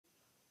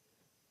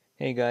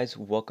Hey guys,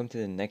 welcome to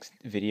the next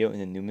video in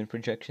the Newman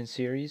projection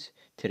series.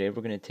 Today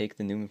we're going to take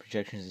the Newman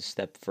projections a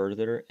step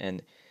further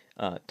and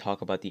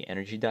talk about the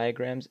energy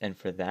diagrams, and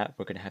for that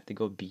we're going to have to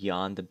go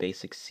beyond the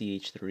basic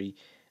CH through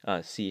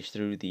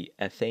the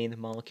ethane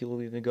molecule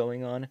we've been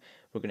going on.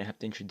 We're going to have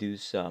to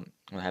introduce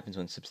what happens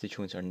when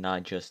substituents are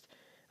not just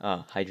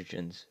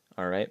hydrogens,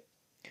 alright?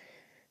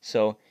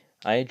 So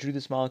I drew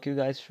this molecule,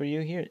 guys, for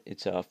you here.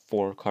 It's a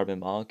 4-carbon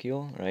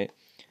molecule, right?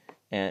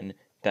 And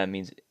that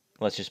means,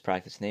 let's just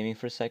practice naming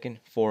for a second.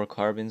 4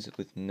 carbons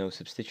with no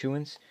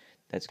substituents.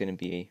 That's going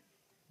to be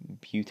a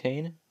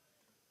butane,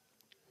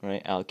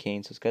 right?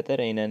 Alkane, so it's got that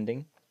ane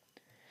ending.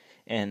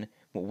 And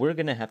what we're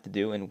going to have to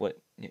do, and what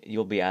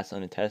you'll be asked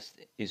on a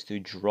test, is to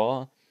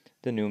draw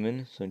the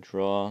Newman. So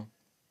draw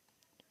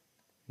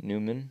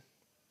Newman,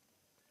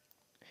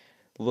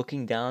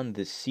 looking down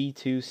the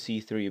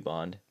C2-C3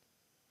 bond.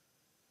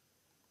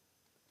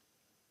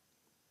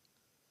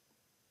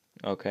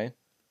 Okay.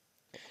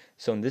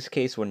 So in this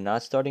case, we're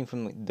not starting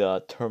from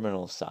the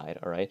terminal side,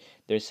 all right?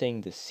 They're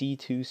saying the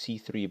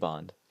C2-C3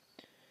 bond.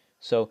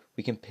 So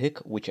we can pick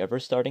whichever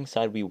starting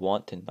side we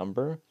want to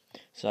number.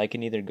 So I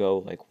can either go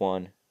like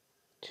 1,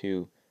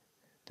 2,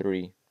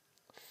 3,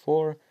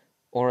 4,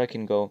 or I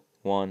can go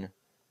 1,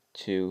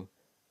 2,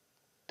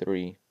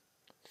 3,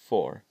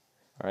 4.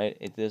 All right,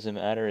 it doesn't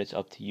matter. It's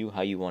up to you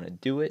how you want to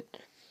do it.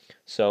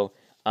 So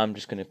I'm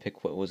just going to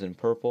pick what was in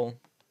purple.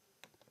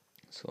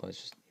 So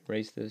let's just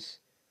erase this.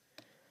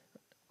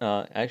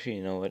 Actually,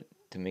 you know what?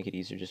 To make it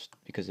easier, just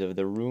because of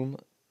the room,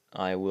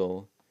 I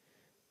will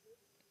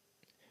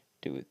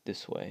do it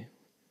this way.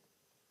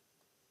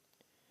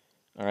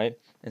 Alright,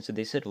 and so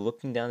they said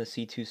looking down the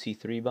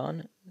C2-C3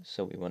 bond,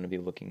 so we want to be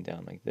looking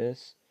down like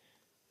this.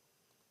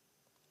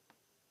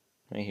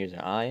 Right, here's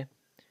our eye.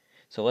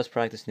 So let's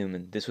practice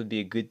Newman. This would be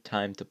a good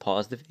time to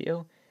pause the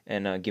video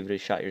and give it a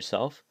shot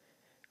yourself,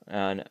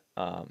 and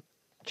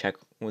check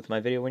with my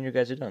video when you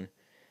guys are done.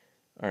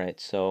 Alright,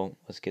 so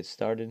let's get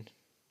started.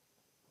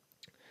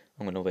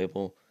 I'm going to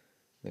label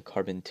the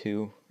carbon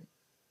 2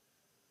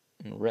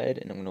 in red,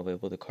 and I'm going to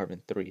label the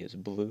carbon 3 as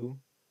blue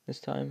this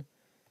time.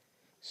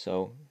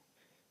 So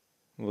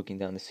looking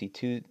down the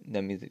C2,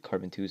 that means that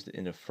carbon 2 is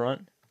in the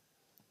front.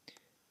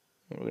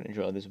 And we're going to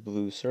draw this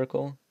blue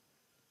circle,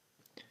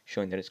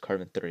 showing that it's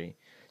carbon 3.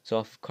 So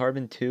off of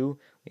carbon 2,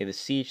 we have a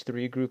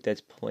CH3 group that's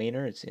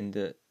planar. It's in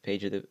the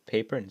page of the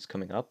paper, and it's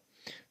coming up.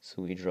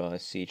 So we draw a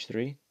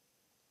CH3.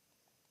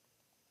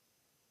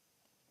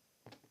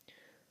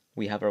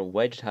 We have our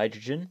wedged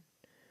hydrogen,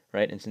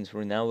 right? And since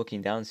we're now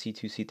looking down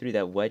C2-C3,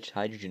 that wedged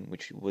hydrogen,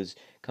 which was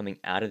coming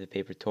out of the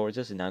paper towards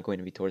us, is now going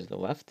to be towards the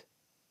left.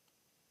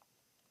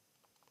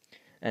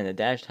 And the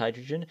dashed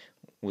hydrogen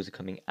was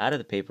coming out of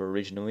the paper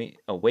originally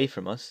away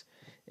from us.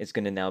 It's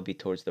going to now be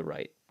towards the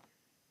right.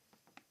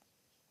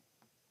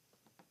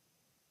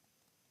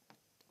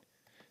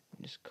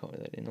 Just color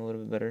that in a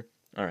little bit better.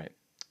 Alright,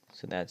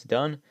 so that's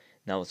done.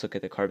 Now let's look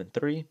at the carbon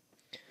 3.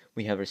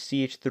 We have our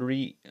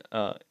CH3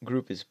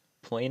 group is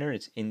planar.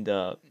 It's in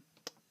the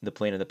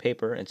plane of the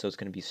paper, and so it's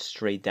going to be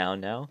straight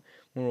down now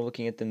when we're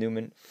looking at the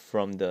Newman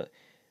from the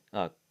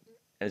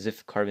as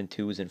if carbon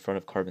 2 is in front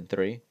of carbon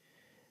 3.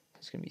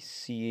 It's going to be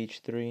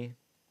CH3.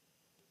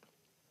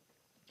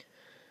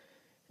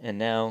 And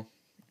now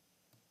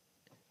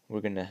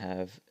we're going to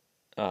have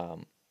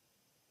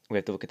we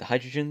have to look at the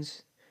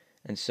hydrogens.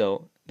 And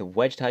so the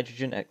wedged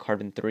hydrogen at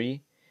carbon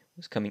 3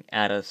 was coming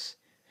at us.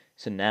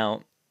 So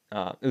now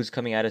it was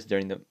coming at us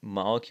during the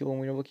molecule when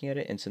we were looking at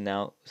it. And so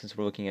now, since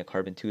we're looking at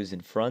carbon 2 is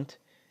in front,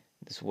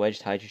 this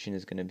wedged hydrogen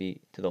is going to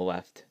be to the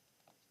left.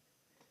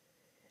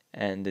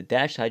 And the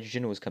dashed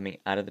hydrogen was coming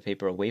out of the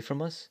paper away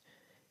from us.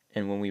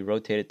 And when we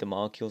rotated the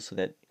molecule so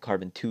that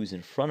carbon 2 is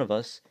in front of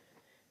us,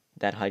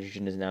 that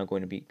hydrogen is now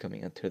going to be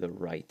coming to the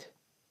right.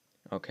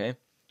 Okay?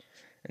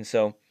 And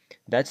so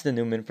that's the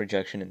Newman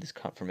projection in this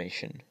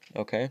conformation,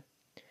 okay?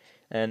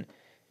 And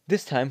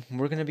this time,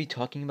 we're going to be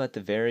talking about the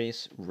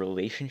various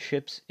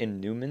relationships in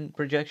Newman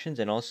projections,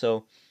 and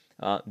also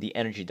the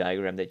energy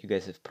diagram that you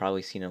guys have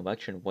probably seen in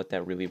lecture and what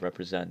that really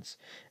represents.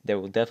 They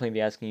will definitely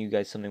be asking you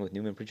guys something with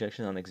Newman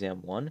projection on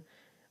exam 1.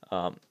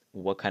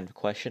 What kind of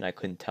question, I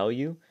couldn't tell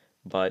you,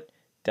 but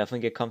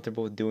definitely get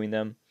comfortable with doing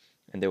them,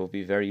 and they will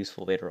be very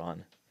useful later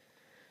on.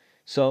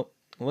 So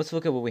let's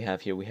look at what we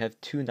have here. We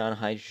have 2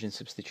 non-hydrogen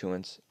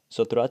substituents.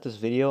 So throughout this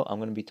video, I'm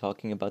going to be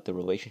talking about the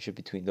relationship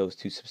between those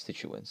 2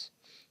 substituents.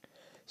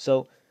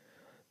 So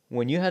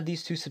when you have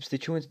these 2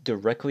 substituents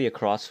directly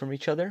across from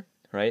each other,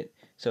 right?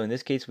 So in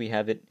this case, we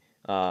have it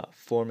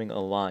forming a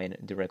line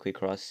directly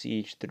across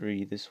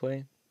CH3 this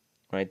way,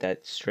 right?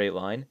 That straight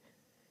line.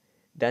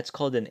 That's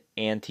called an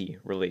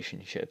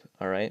anti-relationship,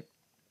 all right?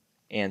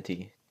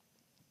 Anti.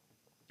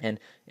 And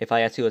if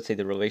I ask you, let's say,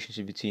 the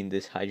relationship between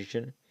this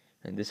hydrogen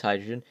and this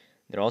hydrogen,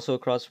 they're also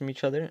across from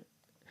each other,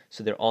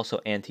 so they're also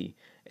anti.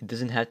 It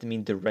doesn't have to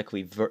mean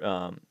directly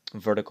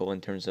vertical in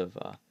terms of,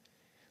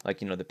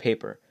 like, you know, the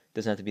paper. It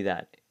doesn't have to be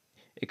that.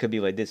 It could be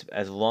like this,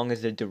 as long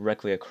as they're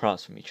directly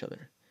across from each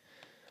other.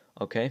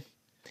 Okay?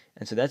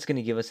 And so that's going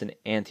to give us an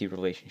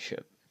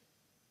anti-relationship.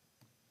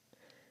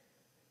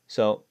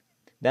 So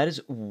That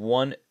is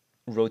one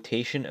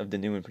rotation of the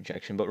Newman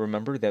projection, but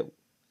remember that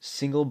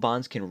single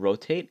bonds can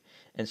rotate,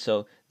 and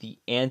so the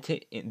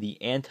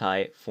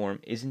anti form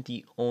isn't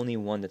the only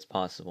one that's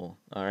possible.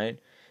 All right,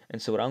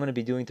 and so what I'm going to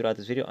be doing throughout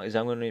this video is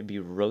I'm going to be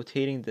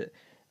rotating the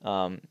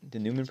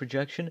Newman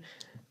projection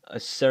a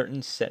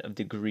certain set of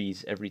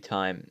degrees every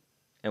time,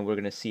 and we're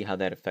going to see how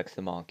that affects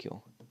the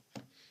molecule.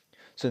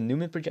 So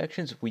Newman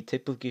projections, we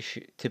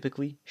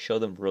typically show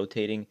them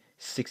rotating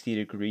 60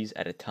 degrees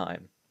at a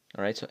time.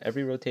 All right, so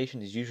every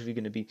rotation is usually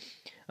going to be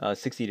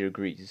 60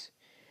 degrees.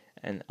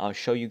 And I'll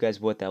show you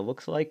guys what that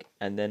looks like,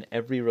 and then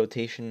every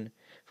rotation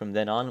from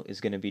then on is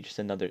going to be just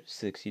another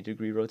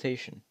 60-degree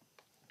rotation.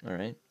 All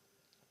right,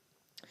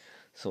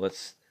 so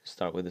let's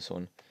start with this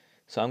one.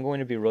 So I'm going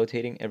to be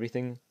rotating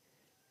everything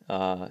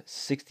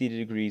 60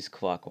 degrees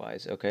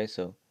clockwise. Okay,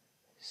 so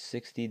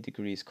 60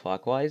 degrees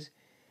clockwise,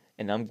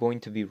 and I'm going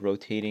to be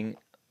rotating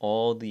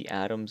all the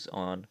atoms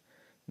on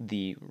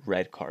the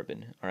red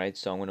carbon. All right,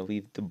 so I'm going to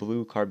leave the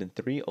blue carbon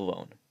 3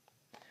 alone.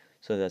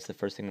 So that's the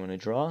first thing I'm going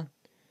to draw.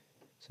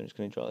 So I'm just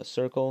going to draw a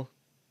circle.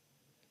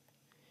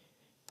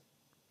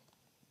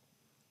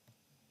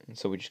 And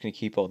so we're just going to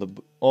keep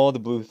all the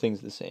blue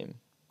things the same.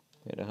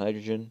 We had a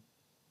hydrogen.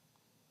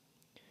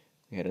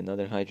 We had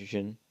another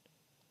hydrogen.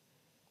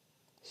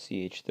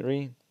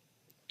 CH3.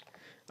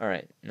 All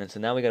right, and so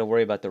now we got to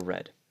worry about the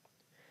red.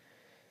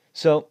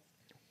 So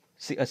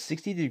a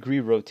 60-degree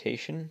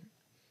rotation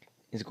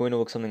is going to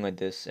look something like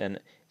this, and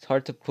it's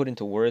hard to put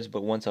into words,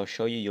 but once I'll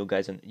show you, you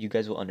guys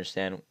will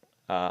understand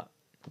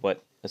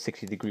what a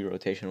 60-degree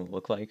rotation will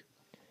look like.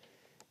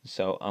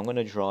 So I'm going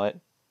to draw it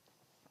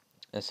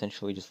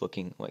essentially just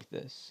looking like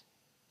this.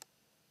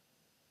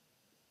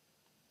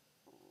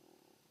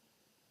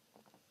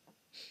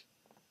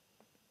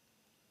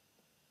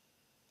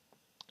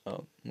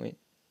 Oh, wait.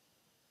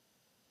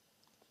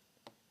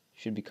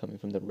 Should be coming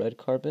from the red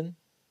carbon.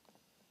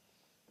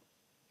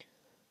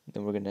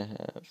 Then we're going to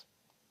have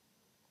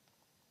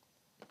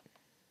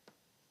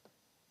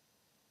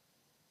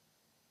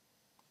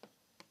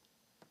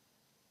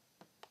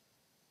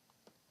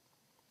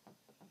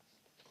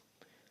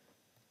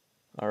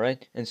all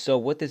right, and so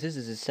what this is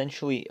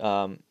essentially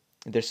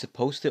they're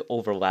supposed to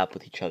overlap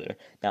with each other.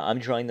 Now I'm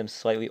drawing them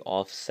slightly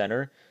off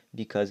center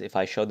because if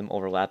I showed them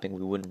overlapping,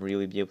 we wouldn't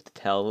really be able to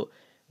tell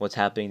what's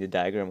happening. The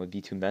diagram would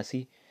be too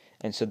messy.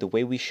 And so the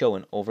way we show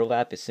an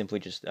overlap is simply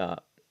just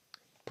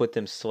put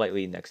them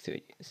slightly next to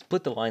it,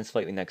 put the lines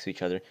slightly next to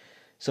each other.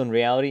 So in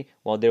reality,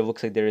 while there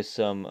looks like there is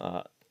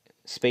some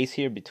space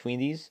here between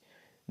these,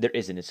 there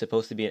isn't. It's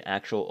supposed to be an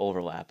actual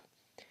overlap.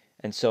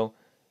 And so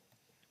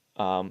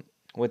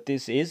what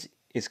this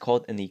is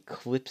called an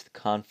eclipsed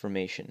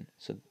conformation.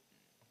 So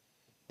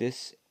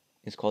this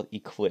is called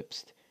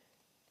eclipsed.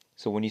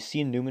 So when you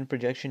see a Newman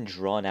projection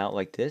drawn out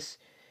like this,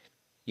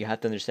 you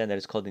have to understand that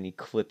it's called an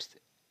eclipsed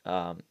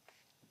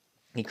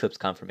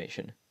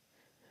conformation.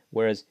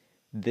 Whereas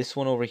this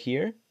one over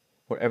here,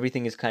 where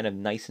everything is kind of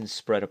nice and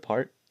spread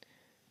apart,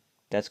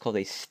 that's called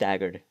a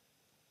staggered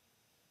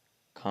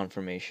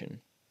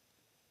conformation.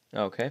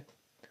 Okay,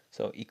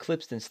 so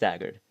eclipsed and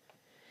staggered.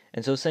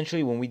 And so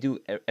essentially when we do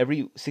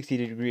every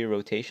 60-degree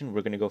rotation,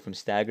 we're going to go from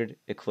staggered,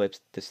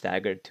 eclipsed, to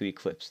staggered, to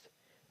eclipsed.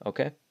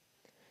 Okay?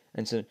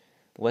 And so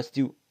let's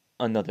do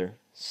another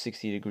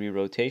 60-degree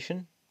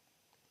rotation.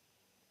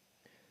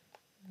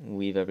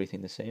 Leave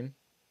everything the same.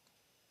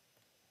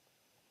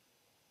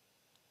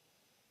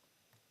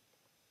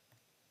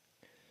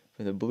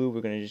 For the blue,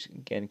 we're going to just,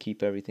 again,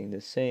 keep everything the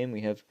same.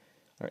 We have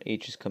our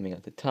H's coming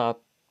at the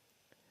top.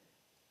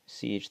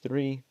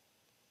 CH3.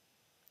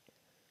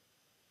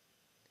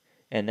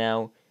 And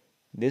now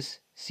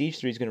this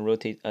CH3 is going to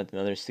rotate at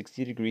another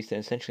 60 degrees to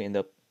essentially end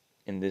up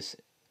in this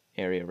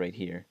area right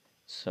here.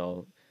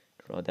 So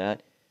draw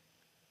that.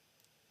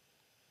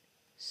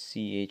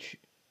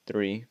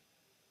 CH3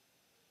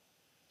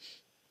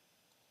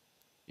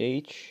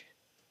 H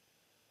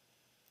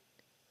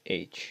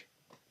H.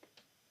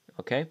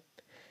 Okay?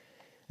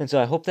 And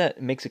so I hope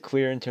that makes it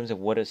clear in terms of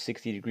what a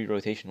 60-degree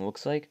rotation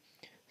looks like.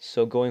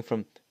 So going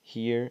from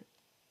here,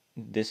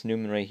 this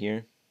Newman right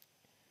here,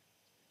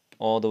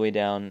 all the way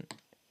down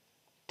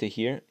to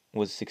here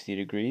was 60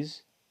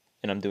 degrees,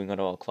 and I'm doing it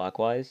all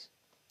clockwise.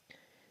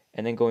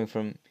 And then going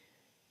from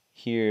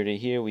here to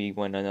here, we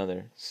went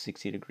another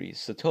 60 degrees.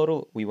 So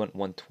total, we went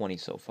 120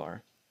 so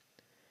far.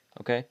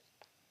 Okay?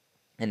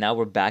 And now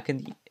we're back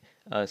in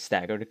the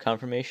staggered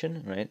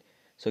conformation, right?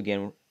 So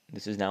again,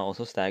 this is now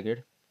also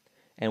staggered.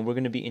 And we're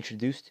going to be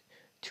introduced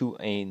to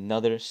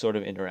another sort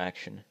of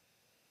interaction.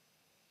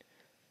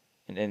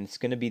 And then it's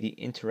going to be the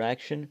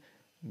interaction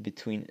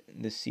between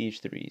the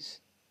CH3s.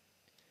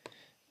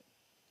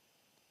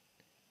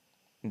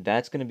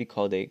 That's going to be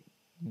called a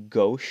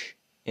gauche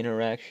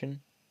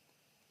interaction.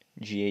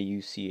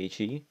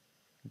 Gauche.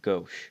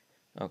 Gauche.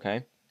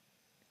 Okay?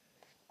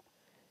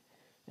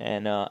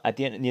 And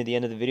near the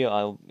end of the video,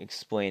 I'll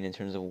explain in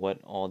terms of what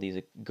all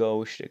these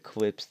gauche,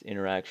 eclipsed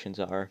interactions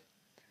are.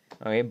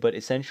 Okay, but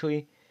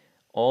essentially,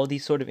 all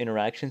these sort of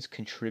interactions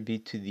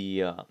contribute to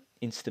the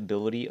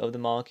instability of the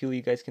molecule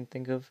you guys can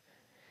think of.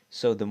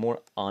 So the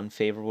more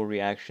unfavorable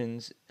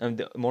reactions,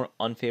 the more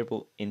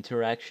unfavorable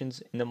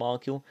interactions in the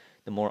molecule,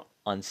 the more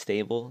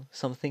unstable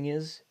something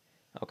is.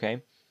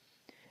 Okay,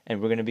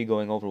 and we're going to be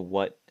going over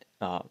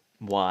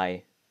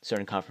why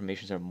certain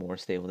conformations are more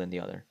stable than the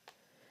other.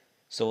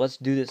 So let's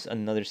do this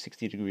another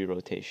 60-degree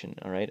rotation.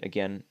 All right,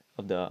 again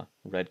of the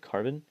red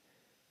carbon.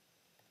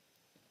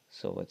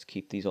 So let's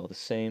keep these all the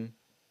same.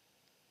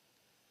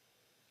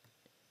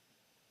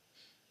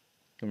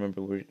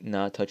 Remember, we're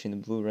not touching the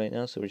blue right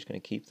now, so we're just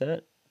going to keep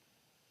that.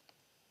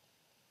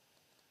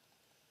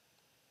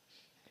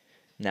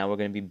 Now we're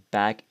going to be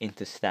back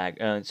into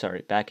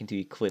back into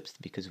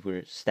eclipsed because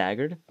we're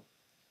staggered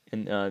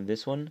in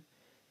this one.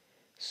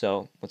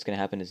 So what's going to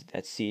happen is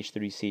that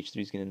CH3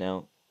 is going to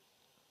now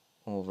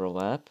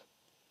overlap.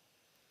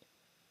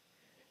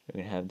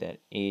 We're going to have that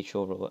H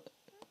overlap.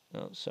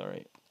 Oh,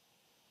 sorry.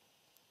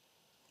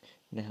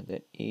 We're going to have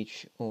that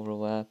H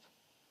overlap.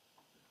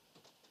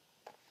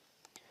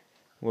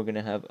 We're going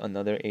to have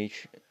another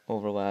H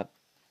overlap.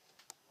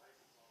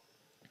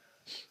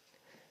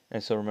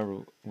 And so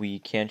remember, we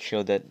can't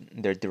show that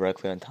they're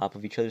directly on top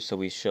of each other, so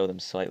we show them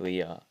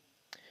slightly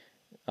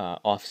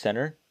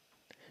off-center,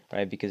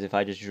 right? Because if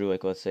I just drew,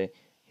 like, let's say,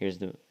 here's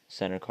the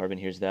center carbon,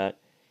 here's that,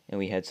 and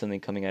we had something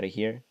coming out of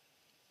here,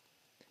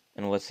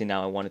 and let's say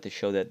now I wanted to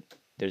show that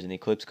there's an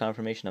eclipse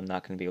conformation, I'm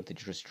not going to be able to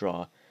just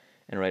draw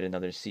and write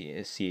another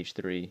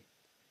CH3,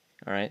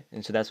 all right?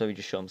 And so that's why we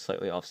just show them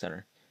slightly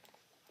off-center.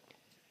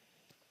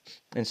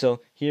 And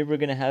so here we're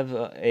going to have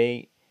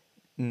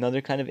another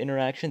kind of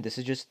interaction. This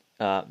is just,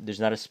 there's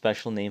not a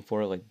special name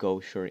for it like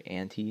gauche or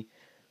anti.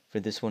 For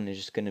this one, it's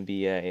just going to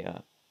be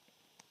a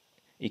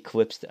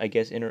eclipsed, I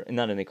guess, an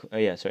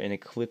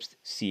eclipsed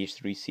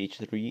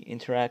CH3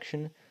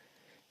 interaction.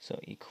 So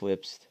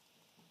eclipsed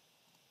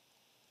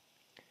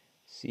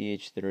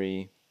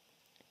CH3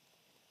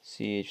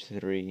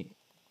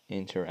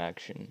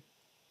 interaction.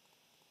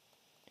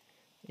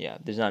 Yeah,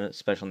 there's not a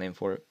special name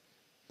for it.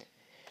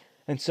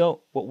 And so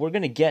what we're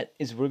going to get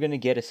is we're going to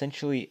get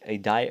essentially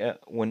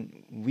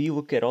when we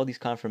look at all these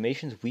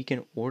conformations, we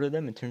can order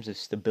them in terms of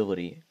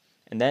stability.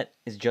 And that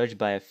is judged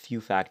by a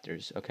few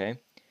factors, okay?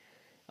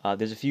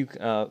 There's a few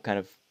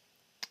kind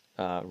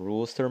of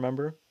rules to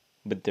remember,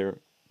 but they're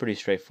pretty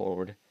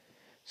straightforward.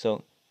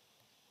 So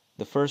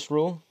the first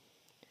rule,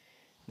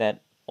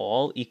 that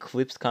all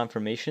eclipsed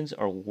conformations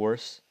are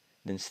worse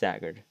than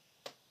staggered,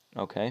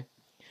 okay?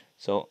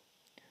 So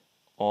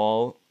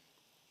all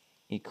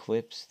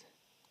eclipsed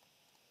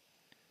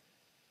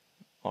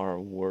are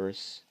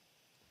worse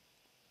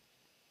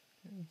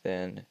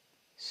than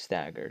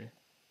staggered.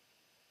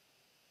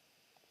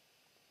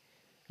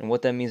 And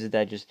what that means is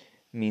that just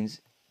means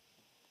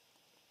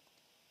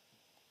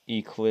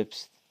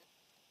eclipsed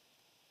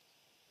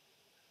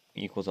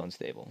equals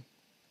unstable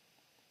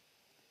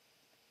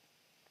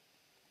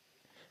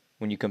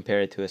when you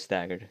compare it to a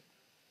staggered.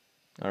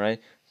 All right?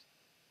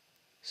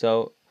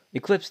 So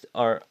eclipsed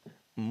are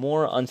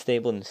more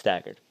unstable than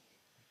staggered.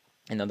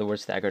 In other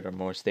words, staggered are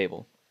more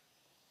stable.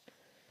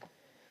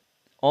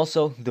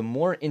 Also, the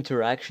more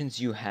interactions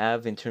you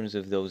have in terms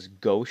of those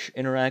gauche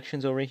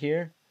interactions over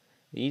here,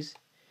 these,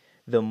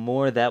 the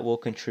more that will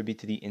contribute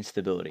to the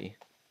instability.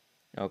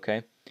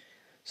 Okay?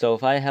 So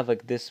if I have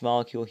like this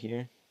molecule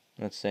here,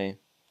 let's say,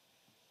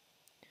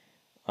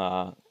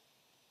 let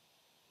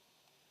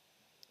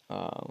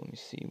me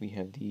see, we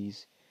have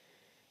these,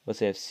 let's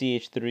say I have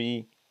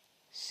CH3,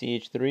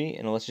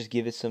 and let's just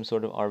give it some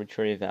sort of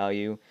arbitrary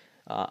value.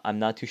 I'm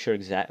not too sure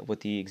what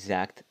the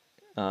exact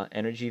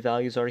energy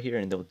values are here,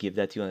 and they'll give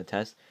that to you on the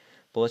test.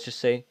 But let's just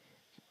say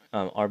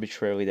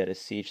arbitrarily that is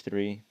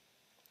CH3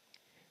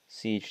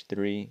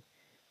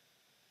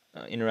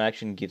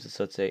 interaction gives us,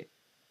 let's say,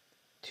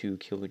 2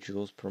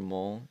 kilojoules per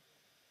mole.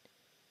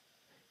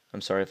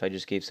 I'm sorry if I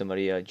just gave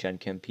somebody a Gen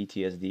Chem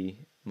PTSD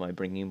by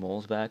bringing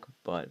moles back,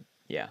 but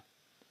yeah.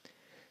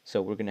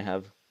 So we're going to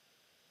have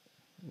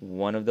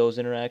one of those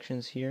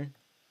interactions here,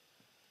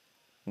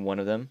 one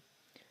of them.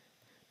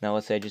 Now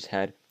let's say I just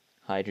had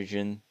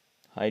hydrogen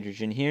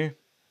here,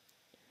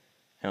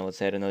 and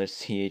let's add another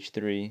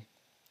CH3,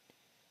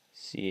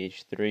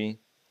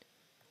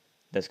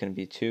 that's going to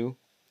be 2.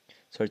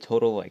 So our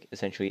total, like,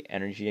 essentially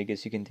energy, I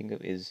guess you can think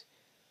of, is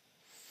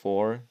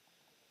 4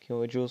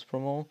 kilojoules per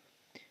mole.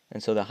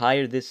 And so the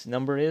higher this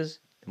number is,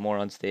 the more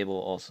unstable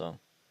also.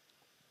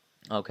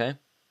 Okay?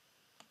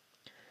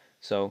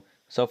 So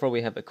far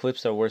we have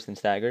eclipsed are worse than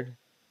staggered.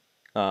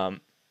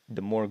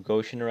 The more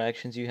gauche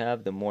interactions you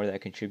have, the more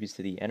that contributes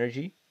to the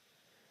energy.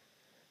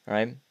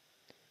 Alright?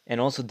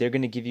 And also they're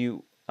going to give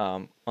you,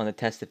 on the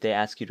test, if they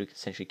ask you to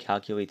essentially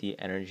calculate the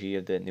energy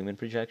of the Newman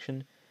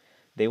projection,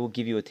 they will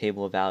give you a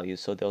table of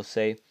values. So they'll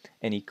say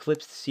an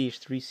eclipsed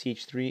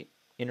CH3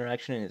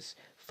 interaction is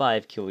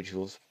 5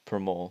 kilojoules per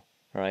mole,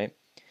 right?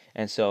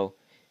 And so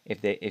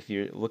if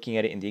you're looking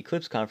at it in the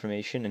eclipse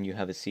conformation and you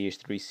have a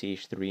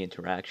CH3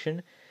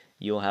 interaction,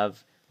 you'll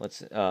have 5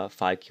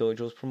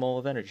 kilojoules per mole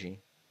of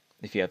energy.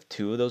 If you have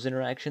 2 of those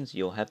interactions,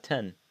 you'll have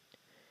 10,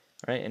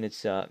 right? And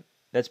it's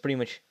that's pretty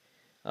much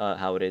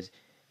how it is.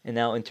 And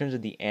now in terms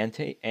of the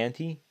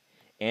anti,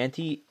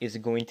 anti is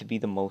going to be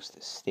the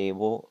most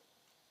stable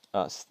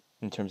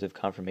in terms of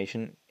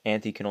conformation.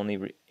 Anti can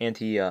only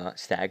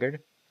staggered,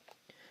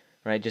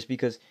 right? Just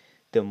because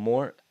the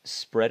more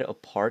spread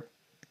apart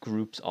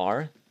groups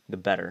are, the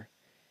better.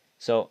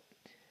 So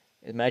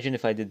imagine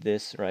if I did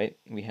this, right?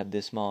 We have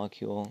this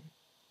molecule,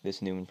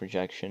 this Newman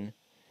projection.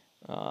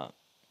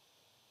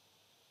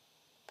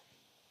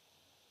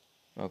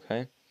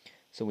 Okay,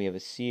 so we have a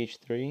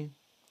CH3,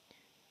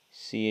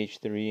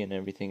 CH3, and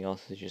everything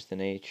else is just an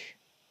H,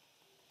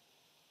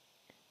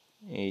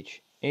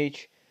 H,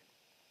 H,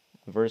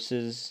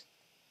 versus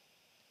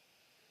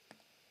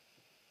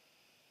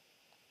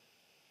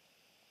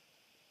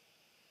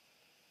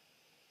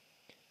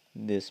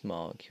this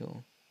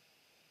molecule.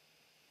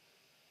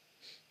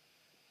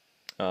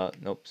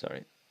 Nope,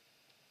 sorry.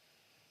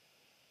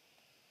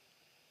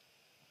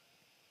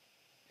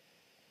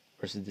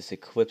 Versus this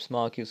eclipse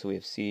molecule, so we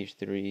have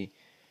CH3,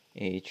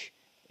 H,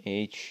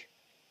 H,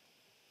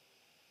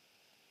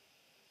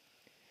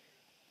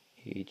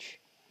 H,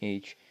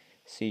 H,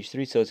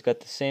 CH3. So it's got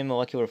the same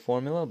molecular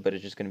formula, but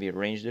it's just going to be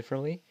arranged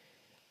differently.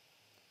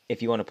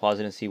 If you want to pause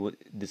it and see what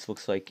this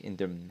looks like in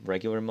the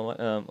regular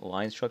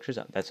line structures,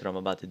 that's what I'm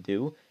about to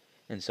do.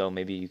 And so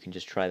maybe you can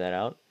just try that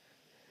out.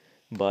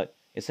 But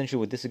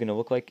essentially what this is going to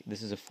look like,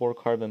 this is a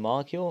 4-carbon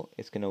molecule.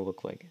 It's going to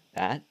look like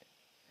that.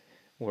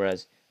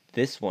 Whereas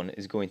this one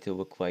is going to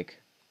look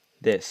like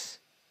this,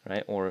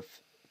 right? Or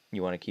if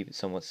you want to keep it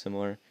somewhat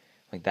similar,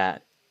 like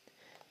that.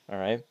 All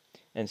right?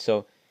 And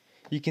so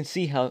you can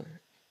see how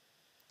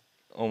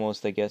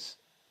almost, I guess,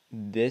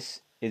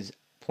 this is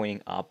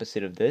pointing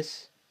opposite of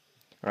this,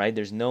 right?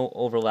 There's no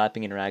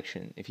overlapping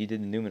interaction. If you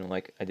did the Newman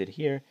like I did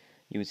here,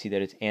 you would see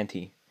that it's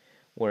anti.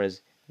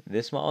 Whereas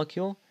this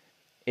molecule,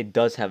 it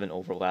does have an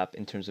overlap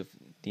in terms of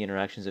the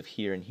interactions of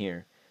here and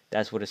here.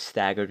 That's what a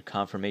staggered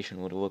conformation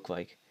would look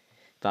like.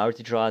 If I were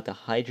to draw out the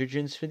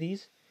hydrogens for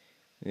these,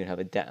 we would have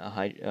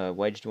a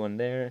wedged one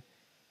there,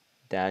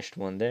 dashed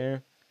one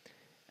there,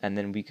 and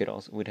then we could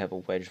also would have a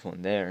wedged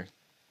one there,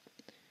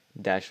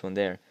 dashed one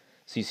there.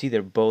 So you see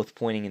they're both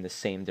pointing in the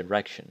same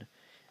direction.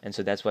 And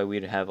so that's why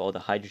we'd have all the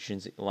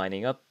hydrogens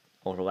lining up,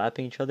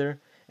 overlapping each other,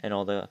 and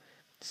all the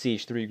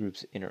CH3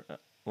 groups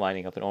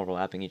lining up and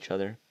overlapping each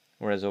other.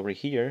 Whereas over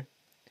here,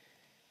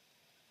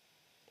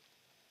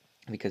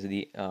 because of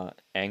the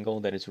angle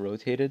that it's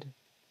rotated,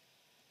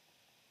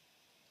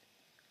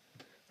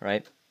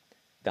 right,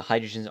 the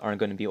hydrogens aren't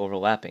going to be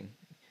overlapping,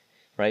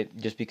 right?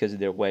 Just because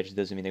they're wedged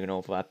doesn't mean they're going to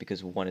overlap,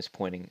 because one is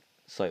pointing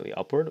slightly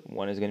upward,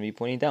 one is going to be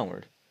pointing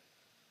downward.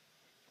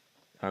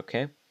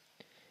 Okay?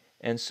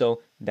 And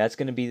so that's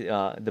going to be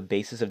the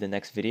basis of the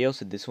next video.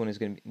 So this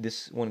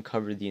one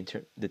covered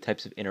the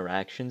types of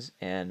interactions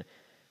and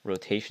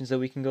rotations that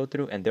we can go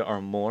through, and there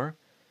are more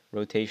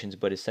rotations,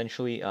 but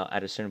essentially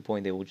at a certain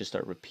point they will just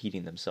start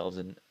repeating themselves,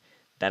 and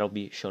that'll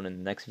be shown in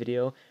the next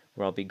video,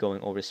 where I'll be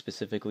going over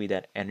specifically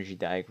that energy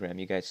diagram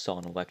you guys saw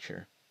in a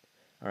lecture.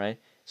 Alright,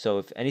 so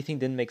if anything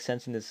didn't make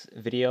sense in this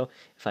video,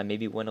 if I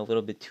maybe went a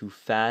little bit too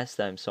fast,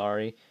 I'm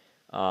sorry.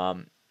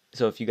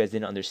 So if you guys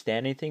didn't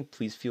understand anything,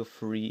 please feel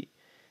free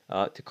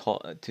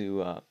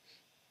to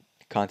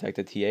contact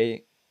the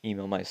TA,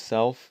 email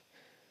myself,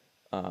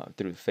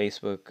 through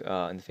Facebook,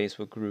 in the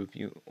Facebook group.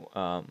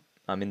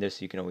 I'm in there,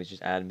 so you can always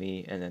just add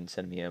me and then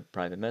send me a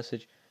private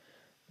message,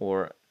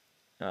 or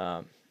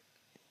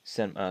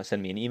send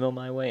me an email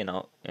my way, and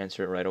I'll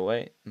answer it right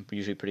away. I'm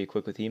usually pretty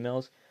quick with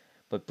emails,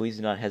 but please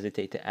do not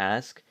hesitate to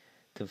ask.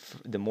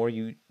 The more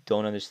you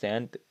don't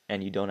understand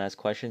and you don't ask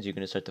questions, you're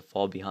going to start to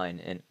fall behind,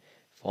 and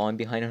falling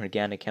behind in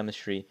organic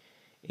chemistry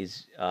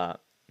is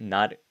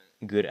not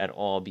good at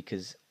all,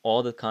 because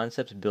all the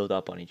concepts build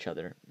up on each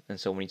other, and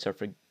so when you start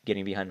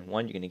getting behind in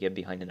one, you're going to get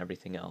behind in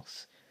everything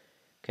else.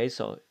 Okay,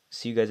 so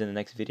see you guys in the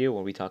next video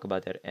where we talk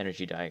about that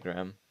energy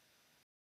diagram.